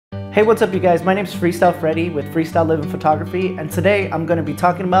Hey, what's up you guys? My name is Freestyle Freddy with Freestyle Living Photography, and today I'm going to be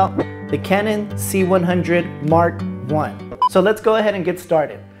talking about the Canon C100 Mark I. So let's go ahead and get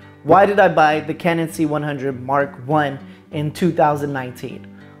started. Why did I buy the Canon C100 Mark I in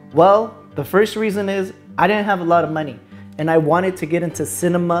 2019? Well, the first reason is I didn't have a lot of money and I wanted to get into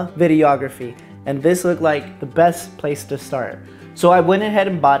cinema videography, and this looked like the best place to start. So I went ahead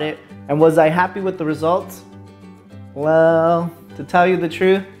and bought it, and was I happy with the results? Well, to tell you the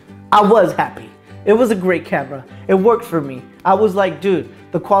truth, I was happy. It was a great camera. It worked for me. I was like, dude,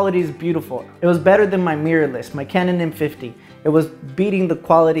 the quality is beautiful. It was better than my mirrorless, my Canon M50. It was beating the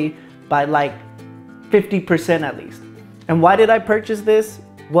quality by like 50% at least. And why did I purchase this?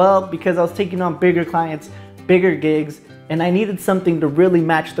 Well, because I was taking on bigger clients, bigger gigs, and I needed something to really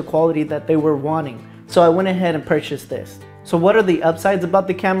match the quality that they were wanting. So I went ahead and purchased this. So what are the upsides about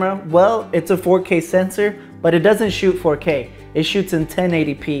the camera? Well, it's a 4K sensor, but it doesn't shoot 4K. It shoots in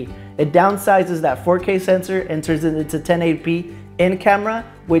 1080p. It downsizes that 4K sensor and turns it into 1080p in camera,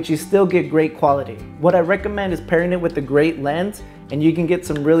 which you still get great quality. What I recommend is pairing it with a great lens, and you can get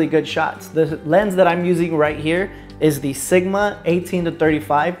some really good shots. The lens that I'm using right here is the Sigma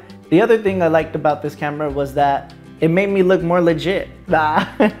 18-35. The other thing I liked about this camera was that it made me look more legit.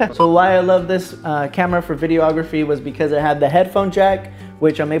 So why I love this camera for videography was because it had the headphone jack,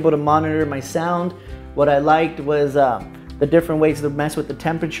 which I'm able to monitor my sound. What I liked was the different ways to mess with the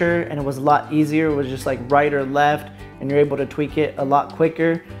temperature, and it was a lot easier. It was just like right or left, and you're able to tweak it a lot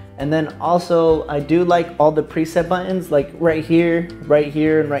quicker. And then also I do like all the preset buttons, like right here, and right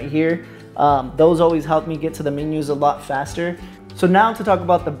here. Those always help me get to the menus a lot faster. So now to talk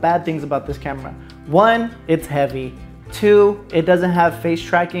about the bad things about this camera. One, it's heavy. Two, it doesn't have face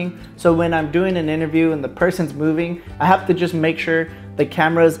tracking. So when I'm doing an interview and the person's moving, I have to just make sure the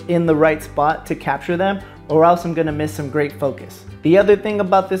camera's in the right spot to capture them, or else I'm gonna miss some great focus. The other thing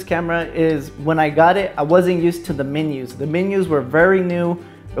about this camera is when I got it, I wasn't used to the menus. The menus were very new.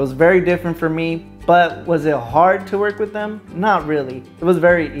 It was very different for me, but was it hard to work with them? Not really. It was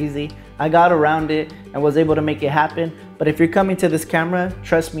very easy. I got around it and was able to make it happen. But if you're coming to this camera,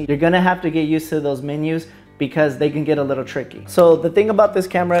 trust me, you're gonna have to get used to those menus because they can get a little tricky. So the thing about this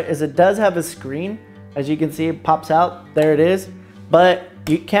camera is it does have a screen. As you can see, it pops out, there it is. But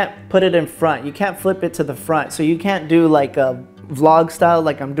you can't put it in front. You can't flip it to the front. So you can't do like a vlog style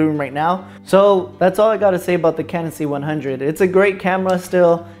like I'm doing right now. So that's all I gotta say about the Canon C100. It's a great camera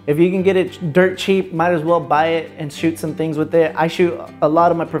still. If you can get it dirt cheap, might as well buy it and shoot some things with it. I shoot a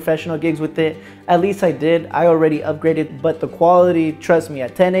lot of my professional gigs with it. At least I did. I already upgraded, but the quality, trust me,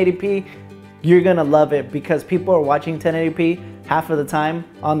 at 1080p, you're gonna love it because people are watching 1080p half of the time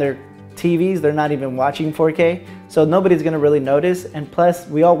on their TVs. They're not even watching 4K. So nobody's gonna really notice. And plus,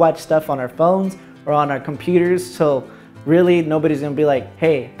 we all watch stuff on our phones or on our computers. So really, nobody's gonna be like,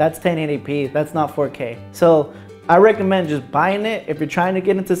 hey, that's 1080p, that's not 4K. So I recommend just buying it if you're trying to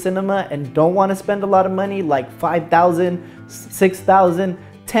get into cinema and don't wanna spend a lot of money, like 5,000, 6,000,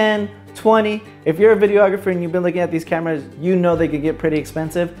 10, 20. If you're a videographer and you've been looking at these cameras, you know they could get pretty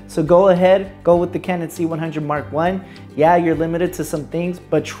expensive. So go ahead, go with the Canon C100 Mark I. Yeah, you're limited to some things,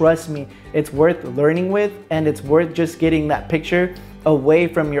 but trust me, it's worth learning with, and it's worth just getting that picture away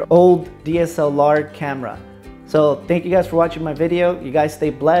from your old DSLR camera. So thank you guys for watching my video. You guys stay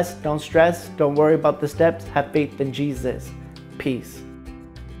blessed, don't stress, don't worry about the steps, have faith in Jesus. Peace.